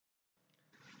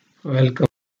Welcome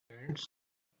friends.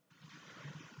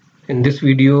 In this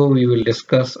video we will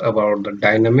discuss about the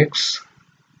dynamics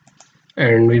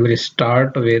and we will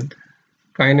start with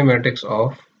kinematics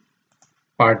of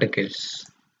particles.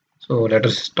 So let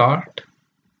us start.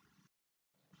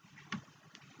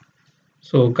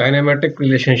 So kinematic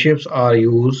relationships are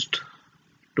used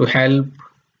to help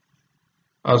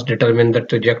us determine the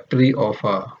trajectory of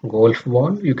a golf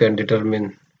ball. You can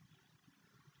determine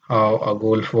how a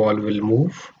golf ball will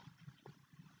move.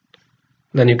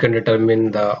 Then you can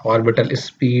determine the orbital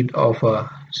speed of a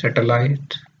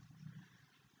satellite.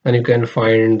 Then you can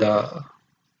find the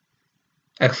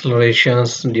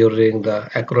accelerations during the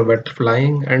acrobat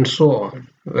flying and so on.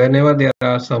 Whenever there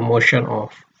are some motion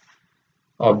of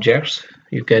objects,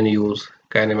 you can use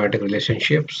kinematic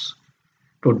relationships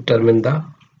to determine the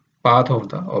path of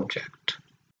the object.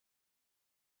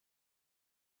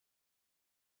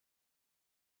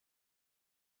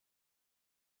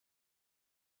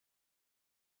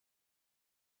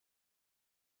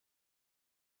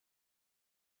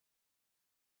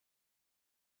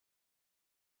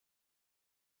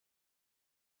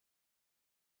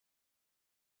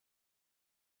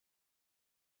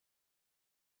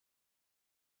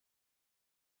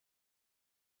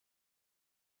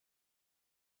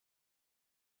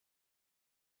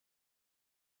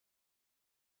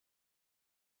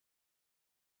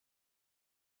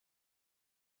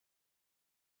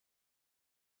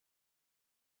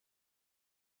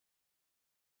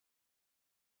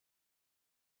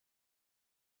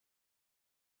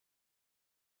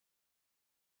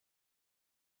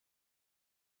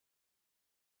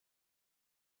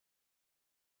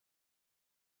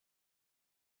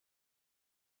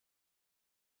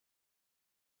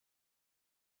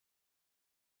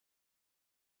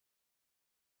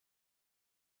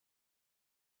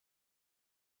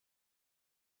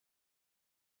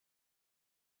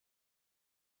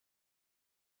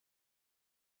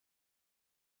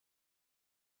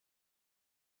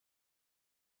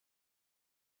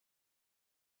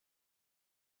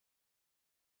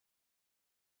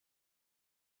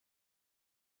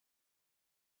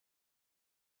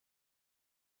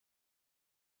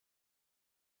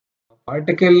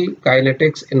 Particle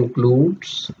kinetics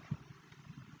includes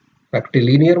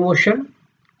rectilinear motion.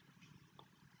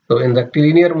 So in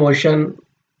rectilinear motion,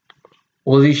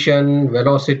 position,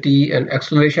 velocity and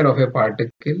acceleration of a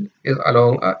particle is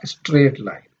along a straight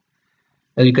line.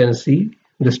 As you can see,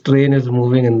 this train is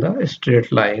moving in the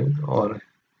straight line, or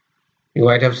you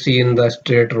might have seen the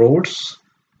straight roads.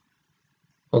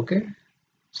 Okay.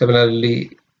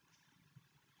 Similarly,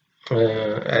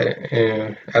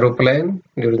 aeroplane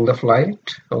during the flight.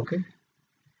 Okay.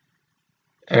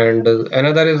 And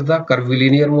another is the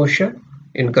curvilinear motion.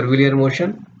 In curvilinear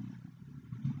motion,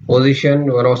 position,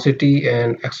 velocity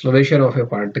and acceleration of a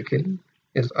particle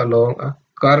is along a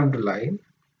curved line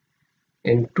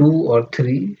in 2 or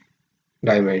 3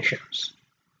 dimensions.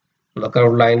 The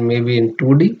curved line may be in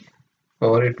 2D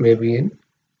or it may be in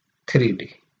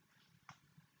 3D.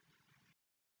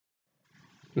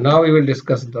 Now we will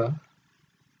discuss the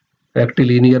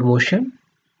rectilinear motion.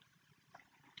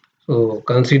 So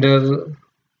consider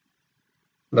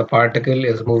the particle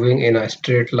is moving in a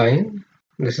straight line.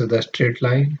 This is the straight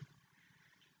line.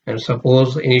 And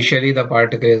suppose initially the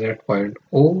particle is at point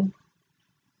O,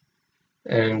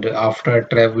 and after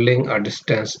traveling a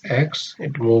distance x,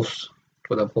 it moves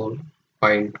to the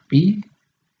point P.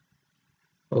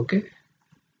 Okay.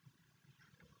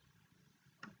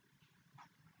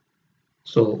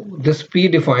 So this P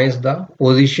defines the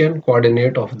position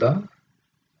coordinate of the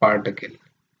particle.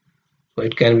 So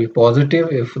it can be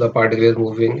positive if the particle is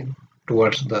moving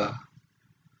towards the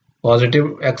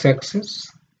positive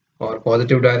x-axis or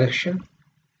positive direction,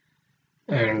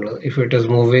 and if it is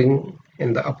moving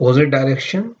in the opposite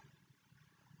direction,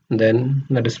 then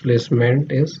the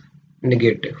displacement is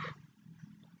negative.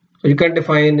 So you can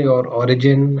define your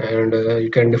origin and you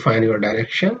can define your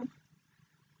direction.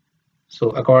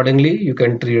 So accordingly, you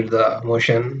can treat the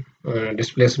motion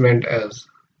displacement as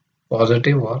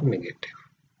positive or negative.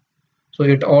 So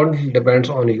it all depends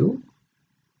on you.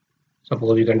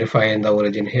 Suppose you can define the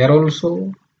origin here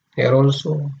also, here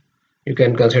also. You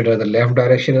can consider the left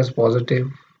direction as positive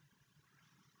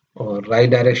or right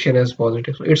direction as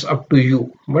positive. So it's up to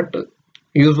you. But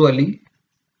usually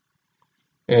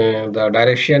the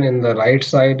direction in the right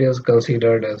side is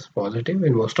considered as positive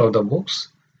in most of the books,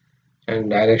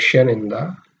 and direction in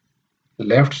the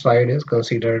left side is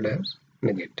considered as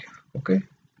negative. Okay.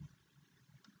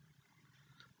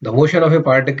 The motion of a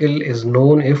particle is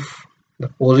known if the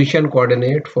position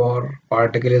coordinate for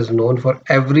particle is known for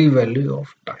every value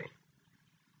of time.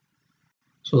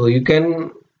 So you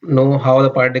can know how the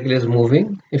particle is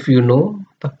moving if you know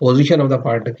the position of the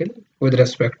particle with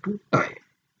respect to time.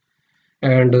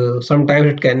 And sometimes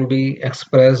it can be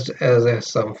expressed as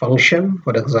some function,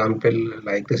 for example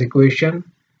like this equation,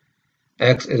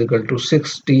 x is equal to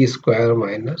 6t square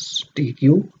minus t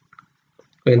cube.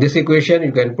 So in this equation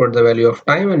you can put the value of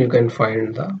time and you can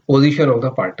find the position of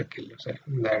the particle,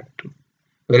 that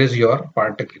where is your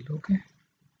particle. Okay,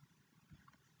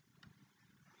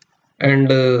 and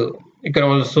you can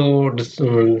also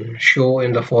show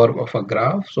in the form of a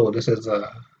graph. So this is a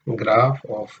graph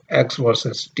of x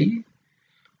versus t.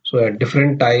 So at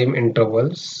different time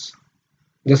intervals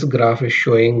this graph is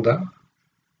showing the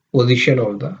position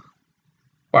of the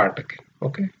particle.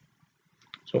 Okay,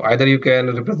 so either you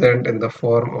can represent in the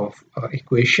form of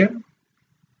equation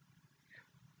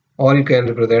or you can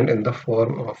represent in the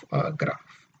form of a graph.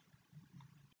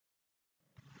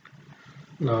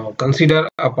 Now consider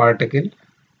a particle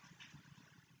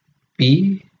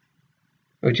P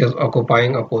which is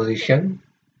occupying a position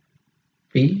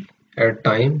P at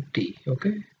time t.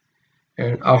 Okay,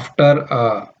 and after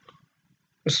a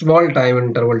small time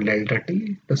interval delta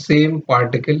t, the same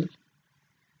particle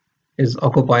is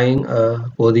occupying a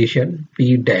position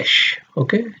P dash.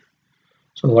 Okay,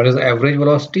 so what is the average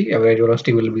velocity? Average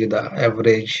velocity will be the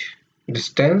average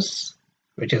distance,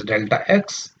 which is delta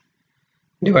x,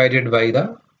 divided by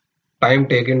the time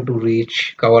taken to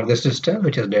reach cover this distance,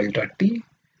 which is delta t.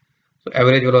 So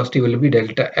average velocity will be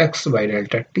delta x by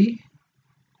delta t.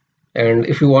 And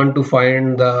if you want to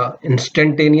find the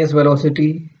instantaneous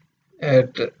velocity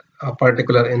at a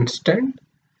particular instant,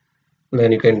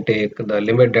 then you can take the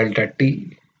limit delta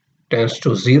t tends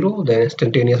to 0, then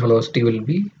instantaneous velocity will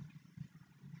be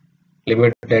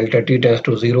limit delta t tends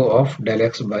to 0 of del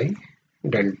x by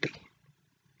del t.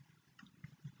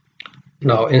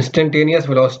 Now instantaneous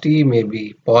velocity may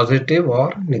be positive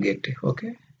or negative.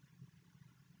 Okay,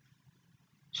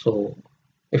 so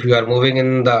if you are moving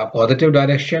in the positive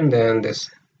direction, then this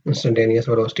instantaneous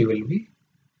velocity will be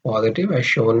positive as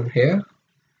shown here,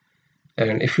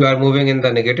 and if you are moving in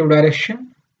the negative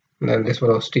direction, then this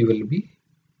velocity will be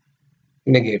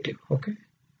negative. Okay,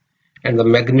 and the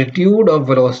magnitude of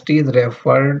velocity is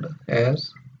referred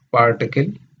as particle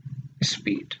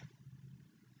speed.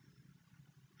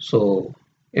 So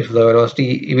if the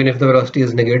velocity, even if the velocity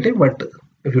is negative, but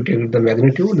if you take the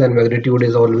magnitude, then magnitude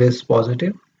is always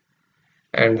positive,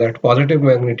 and that positive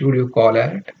magnitude you call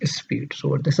at speed.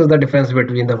 So this is the difference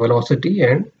between the velocity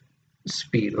and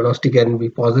speed. Velocity can be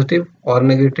positive or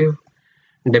negative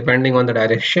depending on the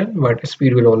direction, but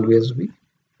speed will always be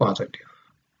positive.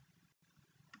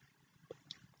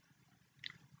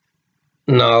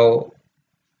 Now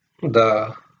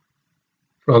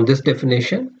from this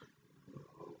definition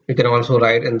you can also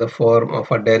write in the form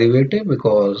of a derivative,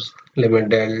 because limit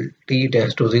del t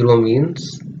tends to 0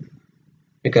 means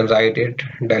you can write it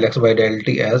del x by del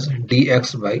t as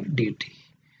dx by dt.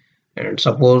 And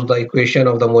suppose the equation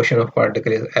of the motion of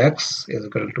particle is x is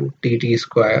equal to tt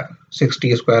square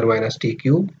 6t square minus t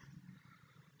cube.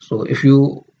 So if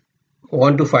you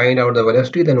want to find out the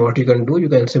velocity, then what you can do, you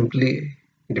can simply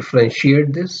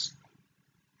differentiate this.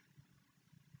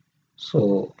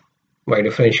 So by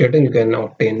differentiating you can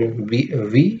obtain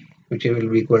v which will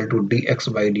be equal to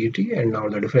dx by dt, and now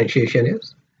the differentiation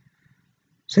is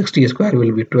 6t square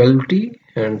will be 12t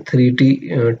and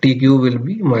 3t t cube will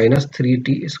be minus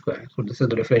 3t square. So this is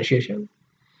the differentiation.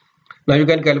 Now you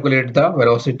can calculate the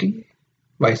velocity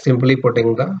by simply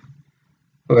putting the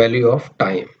value of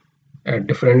time at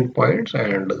different points,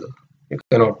 and you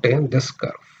can obtain this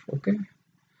curve. Okay,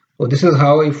 so this is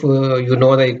how, if you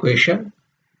know the equation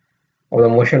of the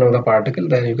motion of the particle,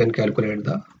 then you can calculate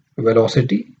the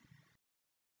velocity.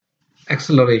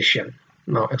 Acceleration.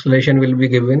 Now acceleration will be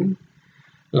given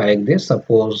like this.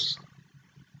 Suppose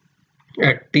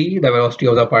at t the velocity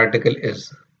of the particle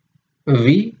is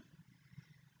v,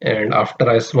 and after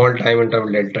a small time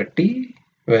interval delta t,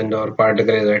 when our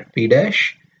particle is at p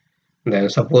dash, then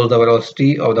suppose the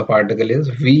velocity of the particle is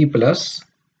v plus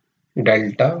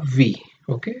delta v.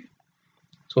 Okay,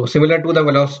 so similar to the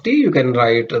velocity, you can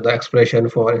write the expression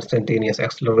for instantaneous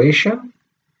acceleration,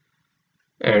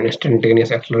 and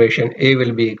instantaneous acceleration a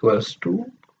will be equals to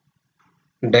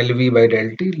del v by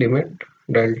del t, limit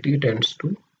del t tends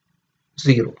to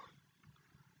 0.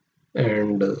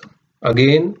 And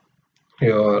again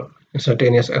your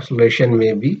instantaneous acceleration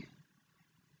may be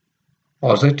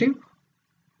positive.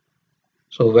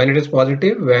 So when it is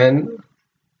positive, when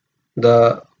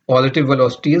the positive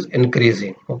velocity is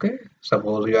increasing. Okay,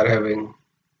 suppose you are having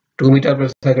 2 meter per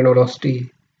second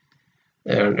velocity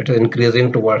and it is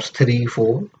increasing towards 3,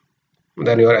 4,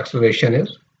 then your acceleration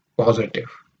is positive.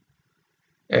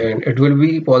 and it will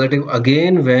be positive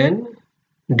again when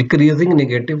decreasing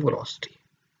negative velocity.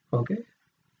 Okay,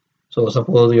 so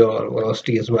suppose your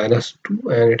velocity is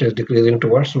 -2 and it is decreasing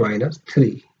towards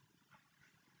 -3.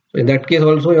 So in that case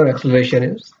also your acceleration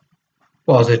is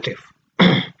positive,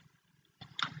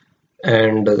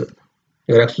 and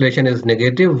your acceleration is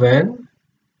negative when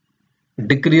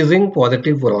decreasing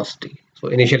positive velocity. So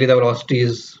initially the velocity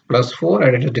is +4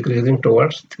 and it is decreasing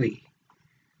towards 3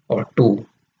 or 2.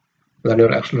 Then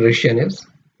your acceleration is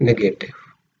negative,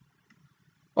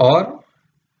 or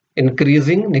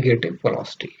increasing negative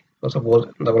velocity. So suppose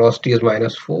the velocity is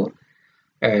 -4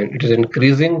 and it is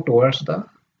increasing towards the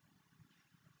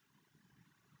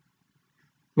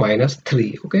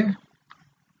 -3. Okay,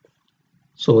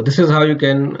 so this is how you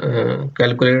can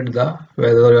calculate the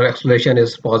whether your acceleration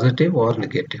is positive or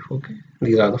negative. Okay,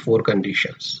 these are the 4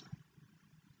 conditions.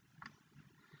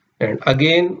 And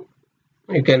again,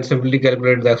 you can simply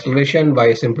calculate the acceleration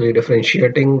by simply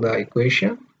differentiating the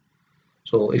equation.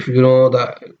 So if you know the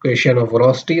equation of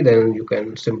velocity, then you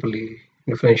can simply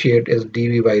differentiate as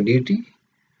dv by dt,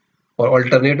 or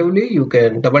alternatively you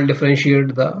can double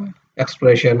differentiate the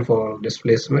expression for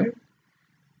displacement.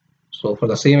 So for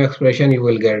the same expression you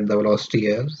will get the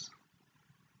velocity as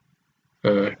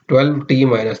 12t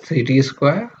minus 3t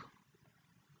square,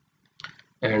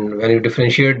 and when you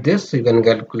differentiate this you can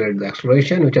calculate the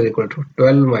acceleration, which is equal to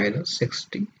 12 minus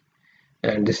 6t,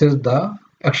 and this is the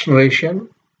acceleration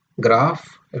graph,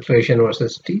 acceleration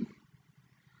versus t.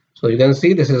 So you can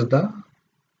see this is the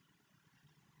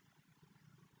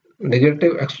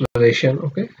negative acceleration.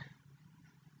 Okay,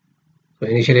 so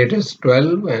initially it is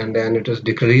 12 and then it is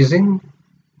decreasing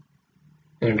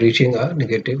and reaching a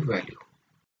negative value.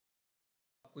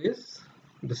 Quiz.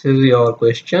 This is your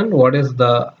question. What is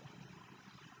the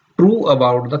true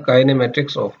about the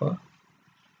kinematics of a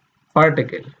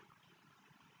particle?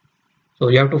 So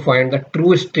you have to find the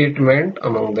true statement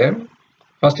among them.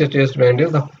 First statement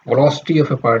is the velocity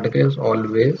of a particle is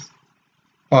always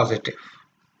positive.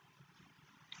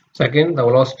 Second, the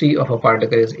velocity of a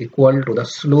particle is equal to the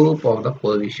slope of the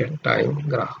position time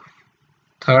graph.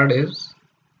 Third is,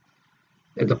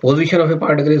 if the position of a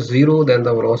particle is 0, then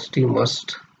the velocity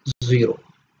must 0.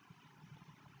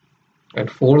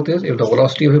 And fourth is, if the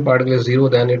velocity of a particle is 0,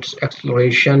 then its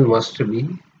acceleration must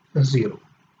be 0.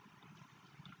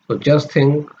 So just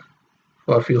think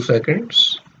for a few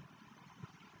seconds.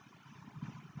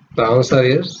 The answer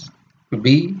is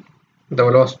B. The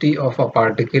velocity of a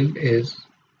particle is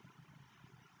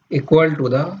equal to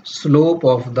the slope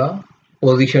of the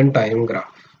position time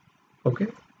graph. Okay.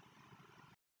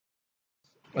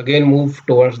 Again move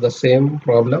towards the same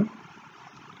problem.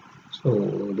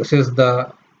 So this is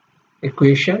the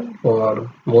equation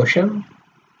for motion.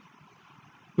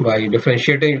 By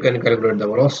differentiating you can calculate the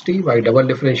velocity. By double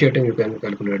differentiating you can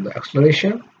calculate the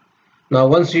acceleration. Now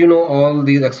once you know all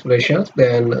these expressions,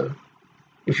 then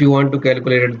if you want to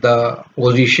calculate the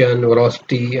position,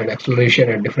 velocity and acceleration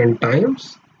at different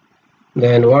times,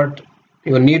 then what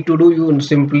you need to do, you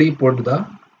simply put the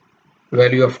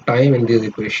value of time in these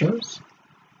equations.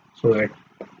 So at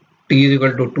t is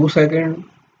equal to 2 seconds,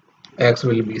 x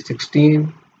will be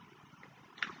 16,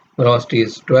 velocity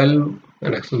is 12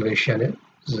 and acceleration is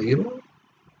 0.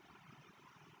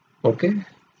 Okay,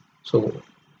 so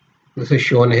this is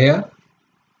shown here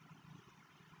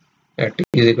at t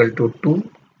is equal to 2.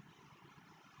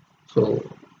 So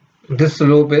this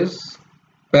slope is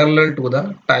parallel to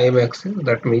the time axis.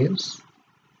 That means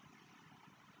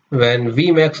when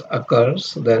Vmax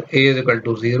occurs, then a is equal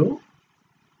to 0.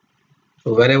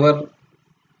 So whenever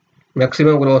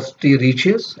maximum velocity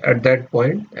reaches, at that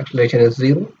point acceleration is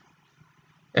 0,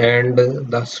 and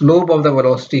the slope of the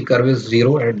velocity curve is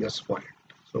 0 at this point.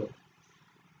 So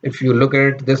if you look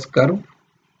at this curve,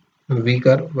 V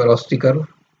curve, velocity curve,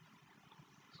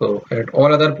 so at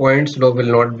all other points slope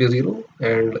will not be 0,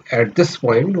 and at this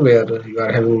point where you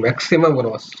are having maximum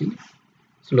velocity,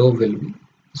 slope will be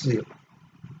 0.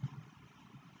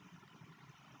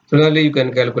 Similarly, you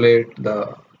can calculate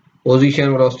the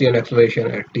position, velocity and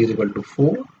acceleration at t is equal to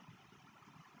 4,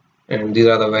 and these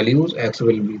are the values. X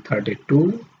will be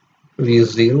 32, V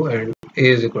is 0 and a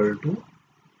is equal to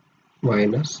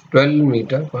minus 12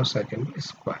 meter per second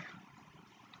square.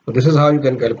 So this is how you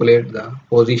can calculate the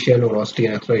position, velocity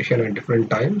and acceleration at different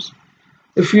times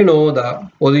if you know the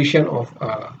position of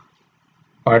a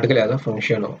particle as a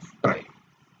function of time.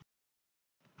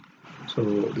 So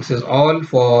this is all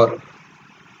for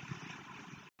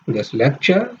this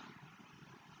lecture.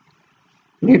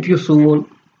 Meet you soon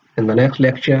in the next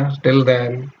lecture. Till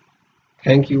then,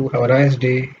 thank you. Have a nice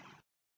day.